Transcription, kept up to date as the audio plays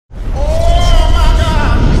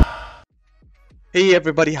Hey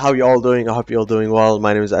everybody, how you all doing? I hope you all doing well.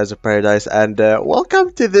 My name is Isaac Paradise, and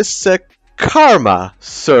welcome to this karma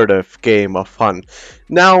sort of game of fun.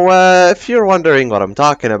 Now, if you're wondering what I'm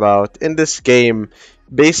talking about, in this game,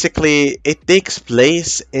 basically it takes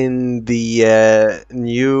place in the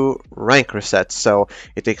new rank reset. So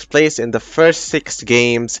it takes place in the first 6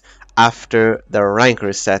 games after the rank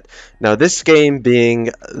reset. Now, this game being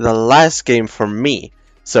the last game for me,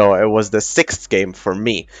 so it was the sixth game for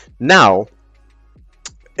me. Now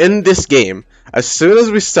in this game, as soon as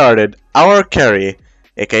we started, our carry,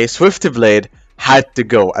 aka Swifty Blade, had to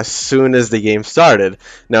go as soon as the game started.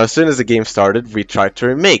 Now, as soon as the game started, we tried to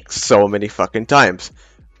remake so many fucking times.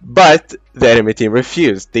 But the enemy team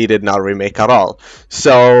refused. They did not remake at all.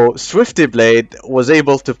 So Swifty Blade was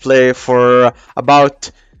able to play for about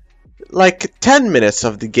like 10 minutes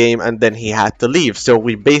of the game and then he had to leave. So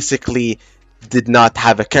we basically did not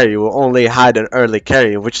have a carry. We only had an early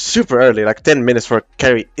carry, which is super early. Like 10 minutes for a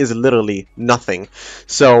carry is literally nothing.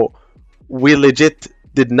 So we legit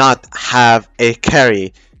did not have a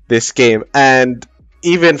carry this game. And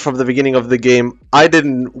even from the beginning of the game, I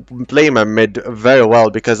didn't play my mid very well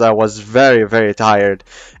because I was very, very tired.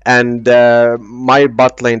 And my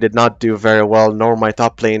bot lane did not do very well, nor my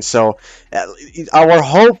top lane. So uh, our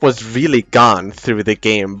hope was really gone through the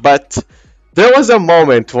game. But there was a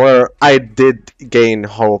moment where I did gain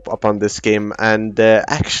hope upon this game and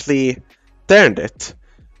actually turned it.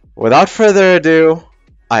 Without further ado,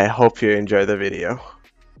 I hope you enjoy the video.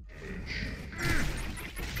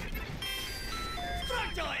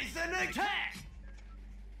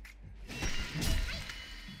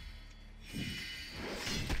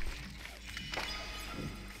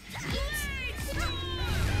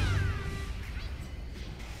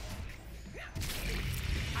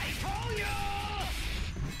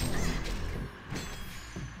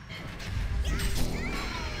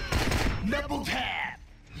 Double tap!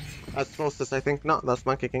 That's closest, I think. No, that's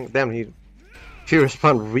Monkey King. Damn, he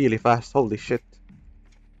respawned really fast. Holy shit.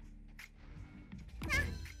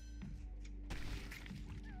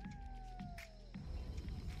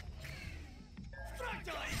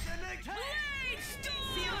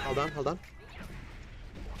 Hold on, hold on.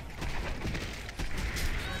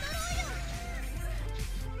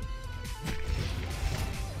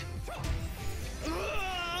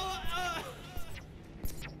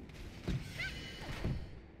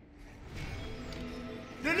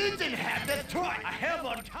 You didn't have that toy! I have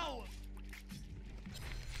on tower!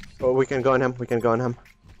 Oh, we can go on him. We can go on him.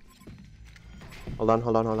 Hold on,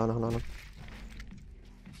 hold on, hold on, hold on.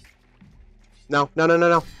 No, no, no, no,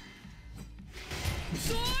 no.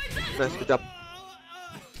 Nice, good job.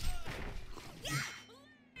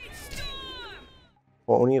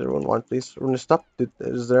 Well, we need a rune one, please. Rune stop.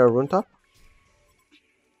 Is there a rune top?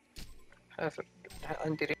 Have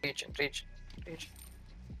on the region.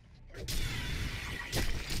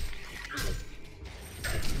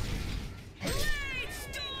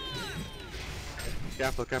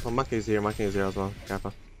 Careful, careful. Monkey is here as well.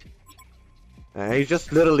 Careful. He's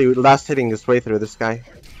just literally last hitting his way through this guy.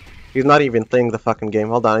 He's not even playing the fucking game.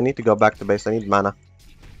 Hold on, I need to go back to base. I need mana.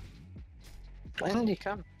 Andy,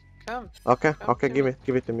 come. Okay, Come okay, to give me.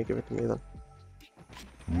 it to me then.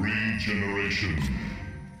 Regeneration.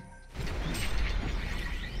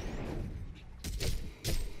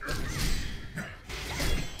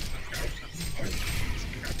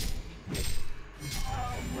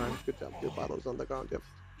 Nice, good job. Your bottle's on the ground, yep.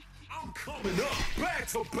 I'm coming up back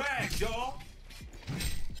to back, y'all.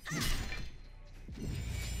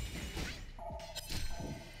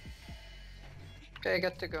 Okay, I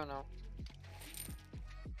got to go now.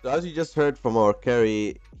 So as you just heard from our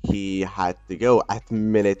carry, he had to go at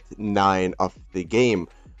minute 9 of the game,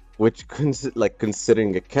 which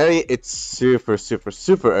considering a carry, it's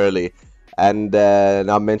super early. And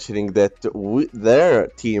not mentioning that their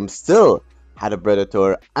team still had a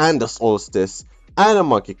Predator and a Solstice and a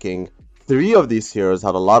Monkey King. 3 of these heroes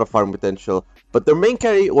had a lot of farm potential, but their main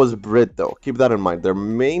carry was Brit though. Keep that in mind. Their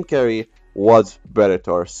main carry was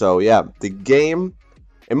Predator. So yeah, the game,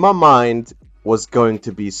 in my mind, was going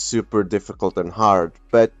to be super difficult and hard,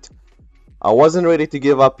 but I wasn't ready to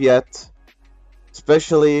give up yet,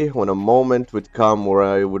 especially when a moment would come where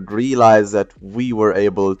I would realize that we were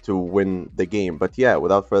able to win the game. But yeah,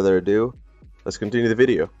 without further ado, let's continue the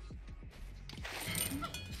video.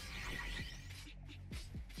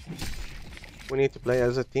 We need to play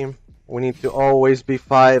as a team. We need to always be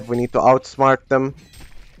 5. We need to outsmart them.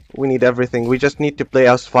 We need everything. We just need to play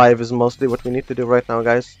as 5 is mostly what we need to do right now,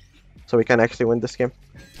 guys. So we can actually win this game.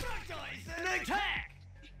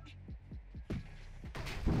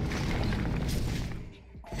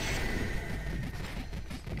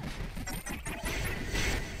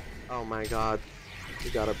 Oh my god.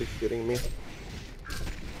 You gotta be kidding me.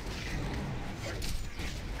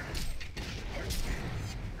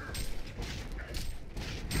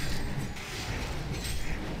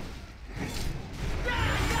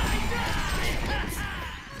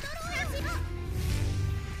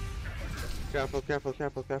 Careful, careful,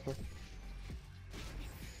 careful, careful.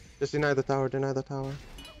 Just deny the tower, deny the tower.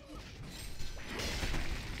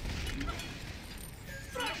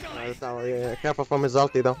 Deny the tower, yeah, yeah. Careful from his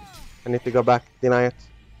ulti though. I need to go back, deny it.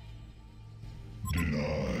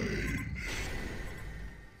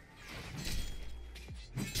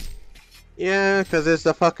 Yeah, because it's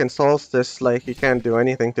the fucking solstice, like, you can't do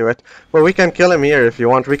anything to it. But we can kill him here if you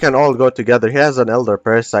want, we can all go together. He has an Elder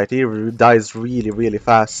Parasite, he dies really, really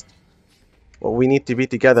fast. Well, we need to be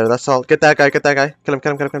together, that's all. Get that guy, get that guy. Kill him,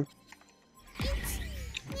 kill him, kill him, kill him.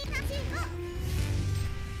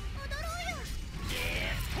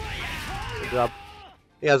 Good job.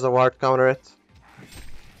 He has a ward, counter it.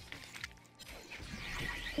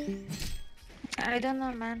 I don't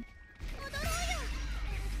know, man.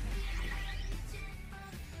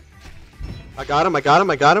 I got him, I got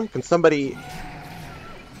him, I got him. Can somebody...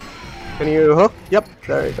 Can you hook? Yep,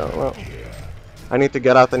 there you go. Well, I need to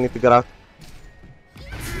get out, I need to get out.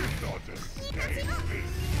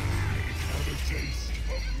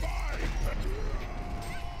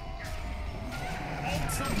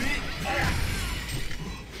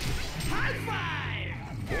 High five!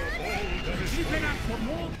 Keep it up for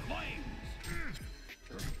more coins!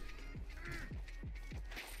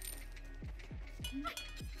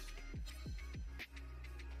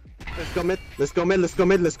 Let's go mid, let's go mid, let's go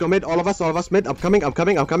mid, let's go mid. All of us mid. I'm coming, I'm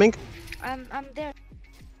coming, I'm coming. I'm there.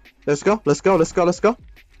 Let's go, let's go, let's go, let's go.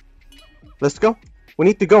 Let's go. We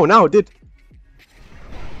need to go now, dude.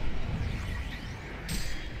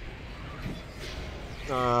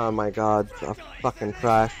 Oh my god, a fucking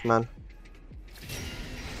crash, man.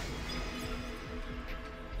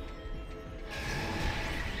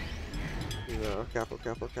 No, careful,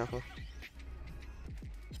 careful, careful.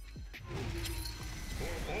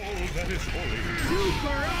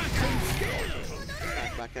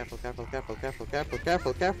 Back, careful, careful, careful, careful, careful,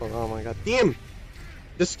 careful, careful. Oh my god. Team!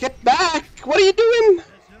 Just get back! What are you doing?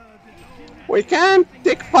 We can't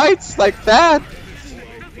take fights like that!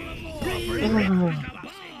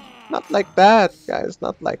 Not like that, guys,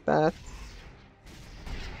 not like that.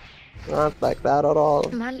 Not like that at all.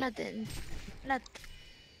 Maladin. Not.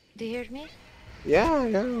 Do you hear me? Yeah,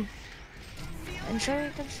 yeah. I'm sorry, I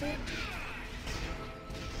can say.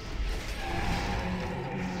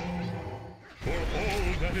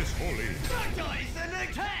 That is holy.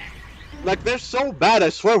 Like, they're so bad, I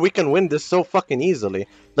swear we can win this so fucking easily.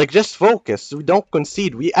 Like, just focus, we don't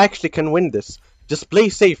concede, we actually can win this. Just play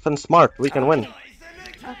safe and smart, we can win.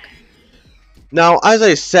 Okay. Now, as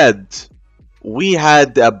I said, we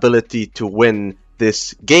had the ability to win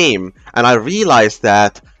this game, and I realized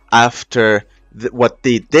that after what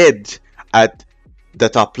they did at the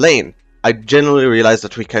top lane. I genuinely realized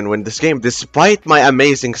that we can win this game, despite my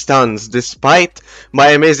amazing stuns, despite my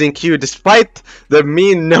amazing Q, despite the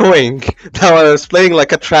me knowing that I was playing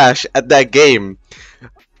like a trash at that game.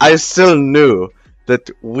 I still knew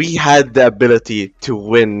that we had the ability to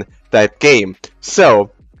win that game.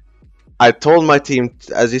 So, I told my team,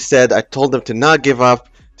 as you said, I told them to not give up,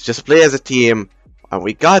 to just play as a team, and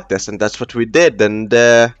we got this, and that's what we did, and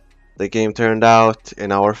the game turned out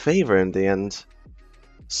in our favor in the end.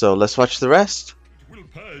 So let's watch the rest. Will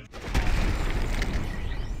purge.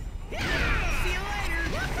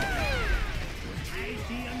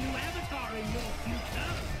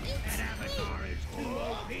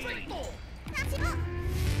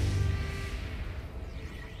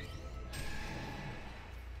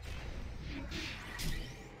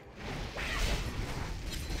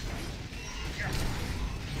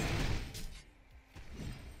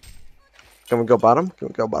 Can we go bottom? Can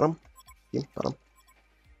we go bottom? Team, bottom.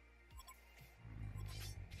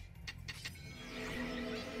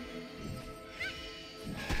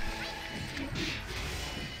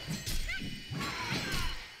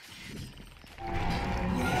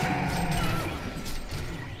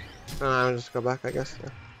 I'll just go back, I guess.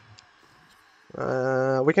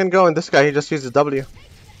 Yeah. We can go in this guy, he just uses W.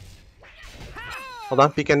 Hold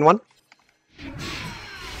on, peek in one.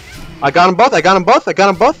 I got them both, I got them both, I got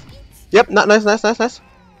them both. Yep, nice, nice, nice, nice.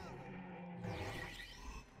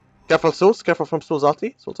 Careful, Souls, careful from Souls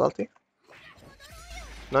ulti. Souls ulti.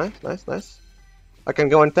 Nice, nice, nice. I can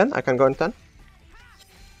go in 10, I can go in 10.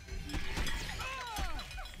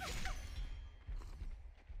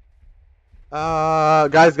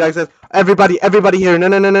 Guys, everybody here,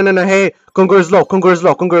 no, hey, Congo is low,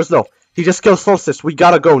 He just killed Solstice. We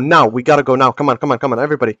gotta go now. We gotta go now. Come on, come on, come on,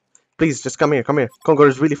 everybody. Please, just come here, come here. Congo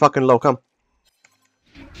is really fucking low. Come.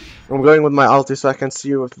 I'm going with my ulti so I can see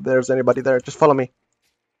you if there's anybody there. Just follow me.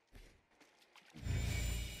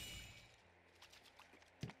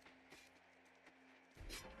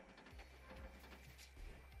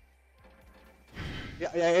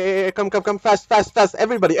 Yeah. Come. Fast.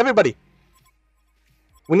 Everybody.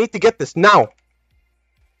 We need to get this now.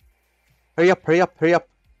 Hurry up.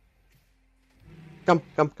 Come.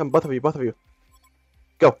 Both of you.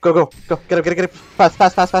 Go. Get up. Fast.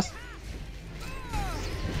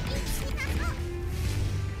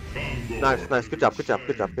 Nice. Good job.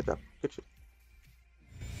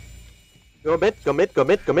 Go mid.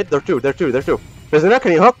 They're two. Prisoner,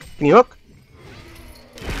 can you hook?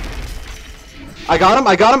 I got him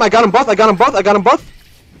both.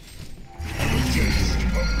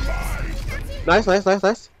 Nice.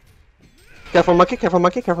 Careful monkey.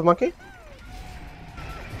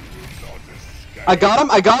 I got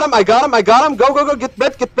him. Go. Get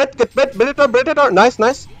bit. Predator.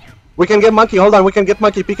 Nice. We can get monkey. Hold on. We can get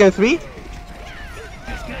monkey. PK 3.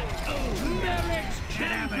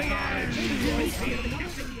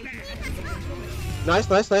 Nice.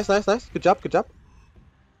 Good job.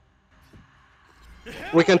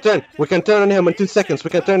 We can turn on him in 2 seconds. We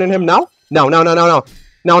can turn on him now. No. Go.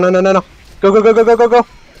 No,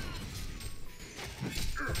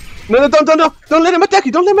 don't let him attack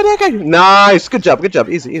you. Nice. Good job.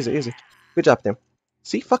 Easy. Good job, Tim.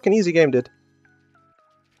 See, fucking easy game, dude.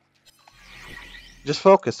 Just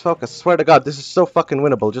focus. Swear to God, this is so fucking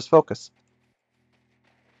winnable. Just focus.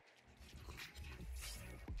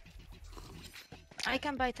 I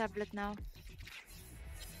can buy tablet now.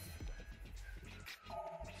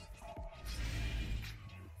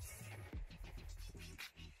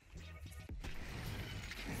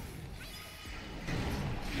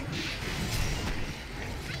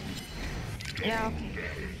 Yeah, okay.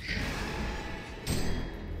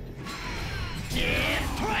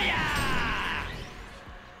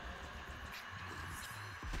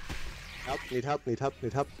 Need help.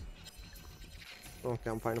 Okay,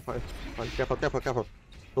 I'm fine. Careful.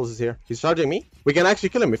 Jules is here. He's charging me. We can actually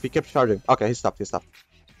kill him if he keeps charging. Okay, he stopped.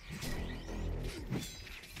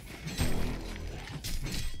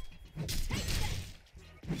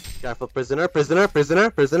 Careful, prisoner.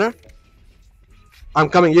 I'm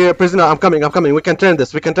coming. Yeah, prisoner. I'm coming. We can turn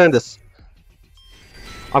this.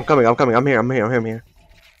 I'm coming. I'm here.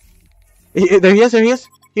 There he is.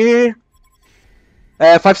 Here.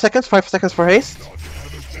 5 seconds for haste.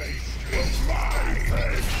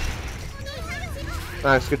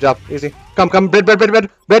 Nice, good job. Easy. Come. Bread.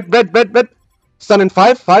 Stun in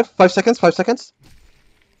 5 seconds. 5 seconds.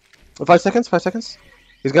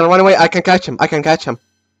 He's gonna run away. I can catch him.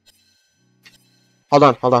 Hold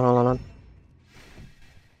on.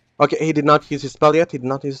 Okay, he did not use his spell yet.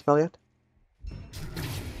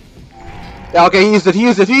 Yeah, okay, he used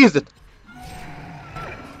it.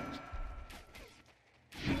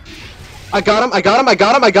 I got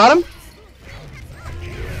him.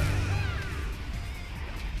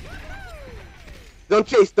 Don't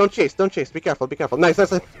chase. Be careful. Nice.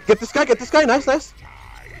 Get this guy. Nice.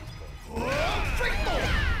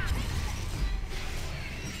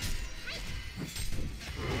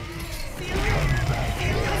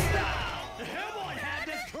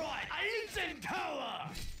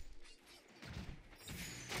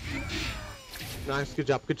 Nice, good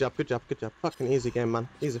job. Fucking easy game, man.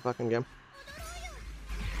 Easy fucking game.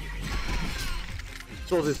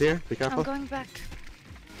 Jules is here. Be careful. I'm going back.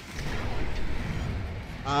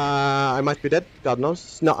 I might be dead. God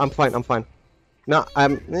knows. No, I'm fine. No,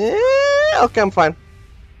 okay, I'm fine.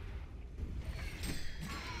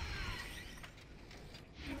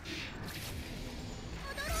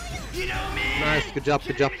 Nice, good job.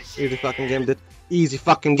 Easy fucking game, dude. Easy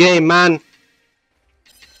fucking game, man.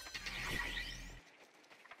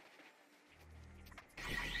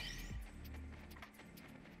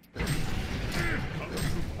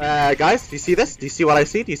 Guys, do you see this? Do you see what I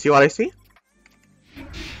see?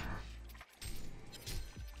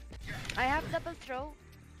 I have double throw.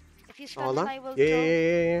 If you stun Hold him, on. I will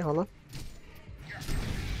Yeah, hold on.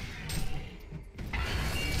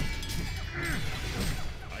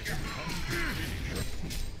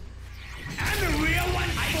 I'm the real one,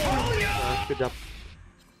 I told you! Good job.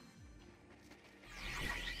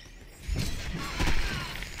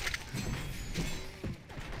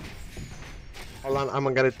 Hold on, I'm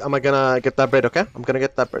gonna get that bread, okay? I'm gonna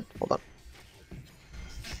get that bread. Hold on.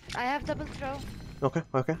 I have double throw.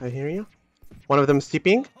 Okay, I hear you. One of them is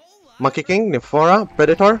TPing. Monkey King, Nymphora,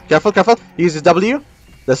 Predator. Careful. He uses W.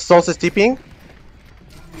 The Souls is TPing.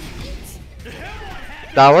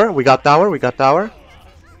 Tower, we got tower, we got tower.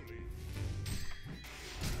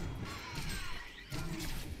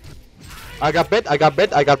 I got bed, I got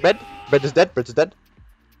bed, I got bed. Bed is dead, bed is dead.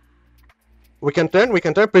 We can turn, we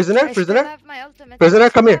can turn. Prisoner, I still prisoner. have my ultimate. Prisoner, I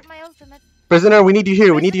still come here. have my ultimate. Prisoner, we need you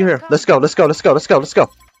here, we need you here. Prisoner, Let's go, let's go, let's go, let's go, let's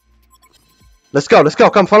go. Let's go, let's go,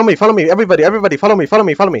 come, follow me, everybody, everybody, follow me, follow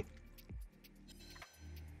me, follow me.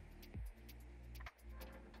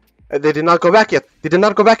 They did not go back yet, they did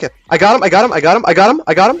not go back yet. I got him, I got him, I got him, I got him,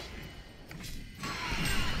 I got him.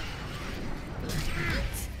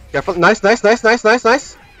 Careful, nice, nice, nice, nice, nice,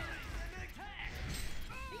 nice.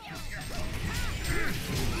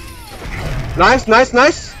 Nice, nice,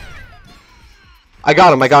 nice. I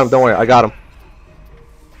got him, don't worry, I got him.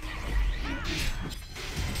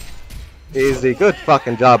 Easy, good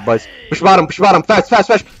fucking job, boys. Push bottom, fast, fast,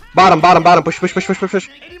 fast. Bottom, bottom, bottom, push, push, push, push, push, push.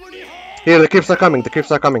 Here, the creeps are coming, the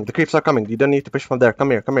creeps are coming, the creeps are coming. You don't need to push from there,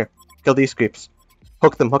 come here, come here. Kill these creeps.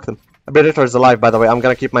 Hook them, hook them. Predator is alive, by the way, I'm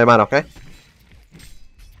gonna keep my man, okay?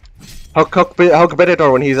 Hook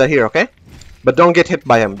Predator when he's here, okay? But don't get hit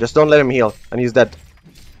by him, just don't let him heal, and he's dead.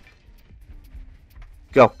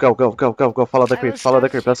 Go, go, go, go, go, go, follow the creeps, follow the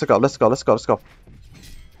creeps. Let's go, let's go, let's go, let's go.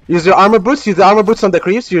 Use your armor boots, use the armor boots on the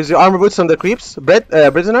creeps, use your armor boots on the creeps.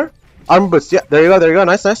 Prisoner. Armor boots, yeah, there you go,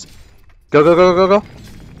 nice, nice. Go, go, go, go, go, go.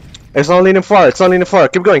 It's only leaning forward, it's only leaning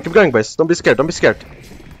forward. Keep going, boys. Don't be scared, don't be scared.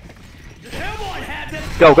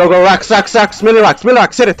 Go, go, go, racks, racks, racks, melee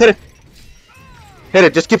racks, hit it, hit it. Hit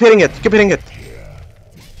it, just keep hitting it, keep hitting it.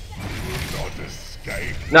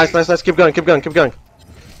 Nice, nice, nice, keep going, keep going, keep going.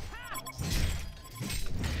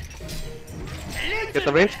 Get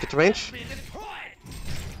the range, get the range.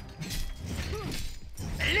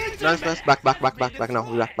 Nice, nice, back, back, back, back, back, no,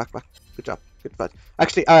 back, back, back. Good job, good fight.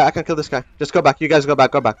 Actually, I can kill this guy. Just go back, you guys go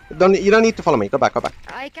back, go back. You don't need to follow me, go back, go back.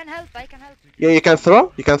 I can help, I can help. Yeah, you can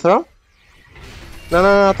throw, you can throw. No, no,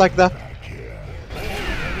 no, not like that.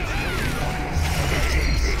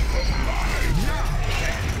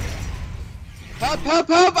 Help, help,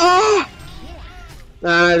 help, ah!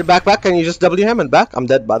 Back, back, can you just W him and back? I'm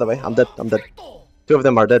dead, by the way, I'm dead, I'm dead. Two of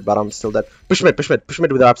them are dead, but I'm still dead. Push mid, push mid, push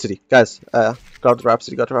mid with the Rhapsody. Guys, go to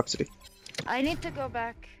Rhapsody, go to Rhapsody. I need to go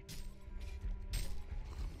back.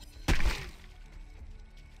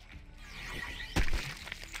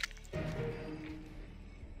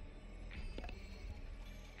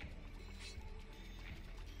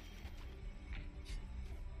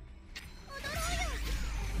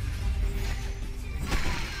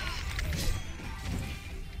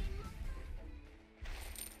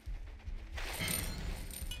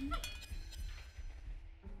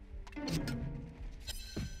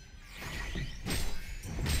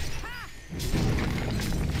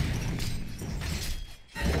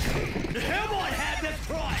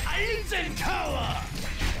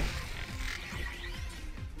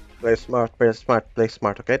 Play smart, play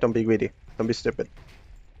smart, okay? Don't be greedy. Don't be stupid.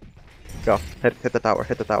 Go, hit the tower,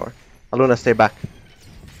 hit the tower. Aluna, stay back.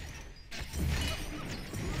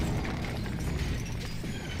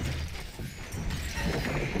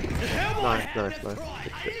 Nice, nice, nice.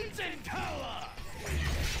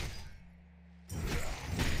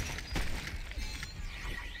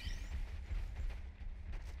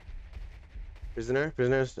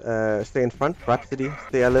 Prisoners, stay in front. Rhapsody,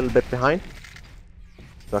 stay a little bit behind.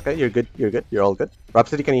 Okay, you're good, you're all good.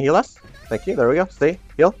 Rhapsody, can you heal us? Thank you, there we go, stay,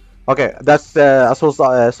 heal. Okay, that's,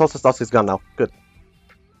 Solstice Dust is gone now, good.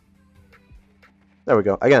 There we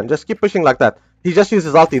go, again, just keep pushing like that. He just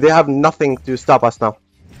uses ulti, they have nothing to stop us now.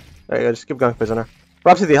 There you go, just keep going, Prisoner.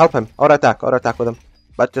 Rhapsody, help him, auto attack with him.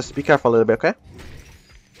 But just be careful a little bit, okay?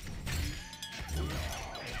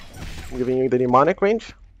 I'm giving you the demonic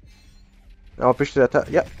range. Now push the attack,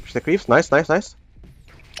 yeah, push the creeps, nice, nice, nice.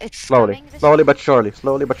 It's Slowly, slowly but surely,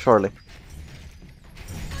 slowly but surely.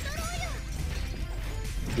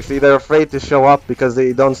 You see, they're afraid to show up because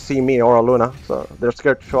they don't see me or Aluna, so they're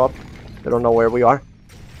scared to show up. They don't know where we are.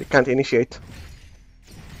 They can't initiate.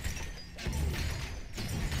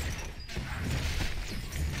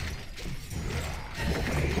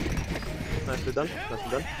 Nicely done, nicely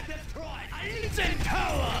done.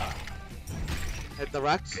 Hit the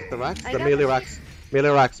racks, the melee racks. Melee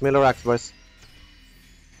racks, boys.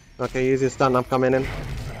 Okay, easy stun, I'm coming in.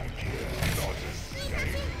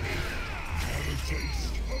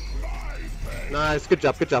 Nice, good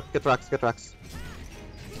job, get racks.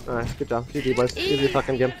 Nice, good job, GG boys, easy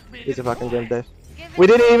fucking game, Dave. We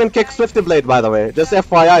didn't even kick Swifty Blade, by the way, just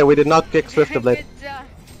FYI, we did not kick Swifty Blade.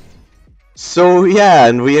 So yeah,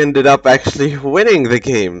 and we ended up actually winning the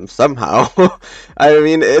game, somehow. I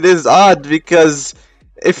mean, it is odd because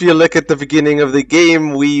if you look at the beginning of the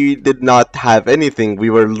game, we did not have anything.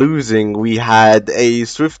 We were losing. We had a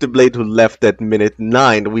Swiftblade who left at minute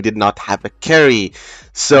 9. We did not have a carry.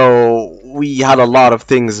 So we had a lot of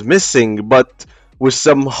things missing, but with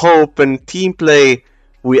some hope and team play,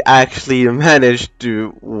 we actually managed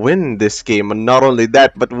to win this game. And not only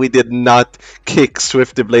that, but we did not kick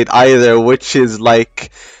Swiftblade either, which is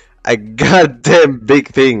like a goddamn big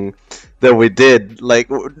thing that we did. Like,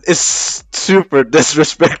 it's super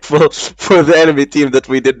disrespectful for the enemy team that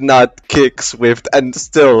we did not kick Swift and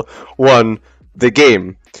still won the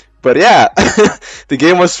game. But yeah, the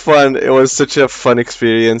game was fun. It was such a fun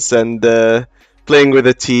experience, and playing with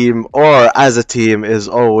a team or as a team is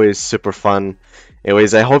always super fun.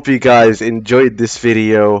 Anyways, I hope you guys enjoyed this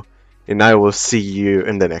video, and I will see you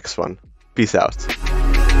in the next one. Peace out.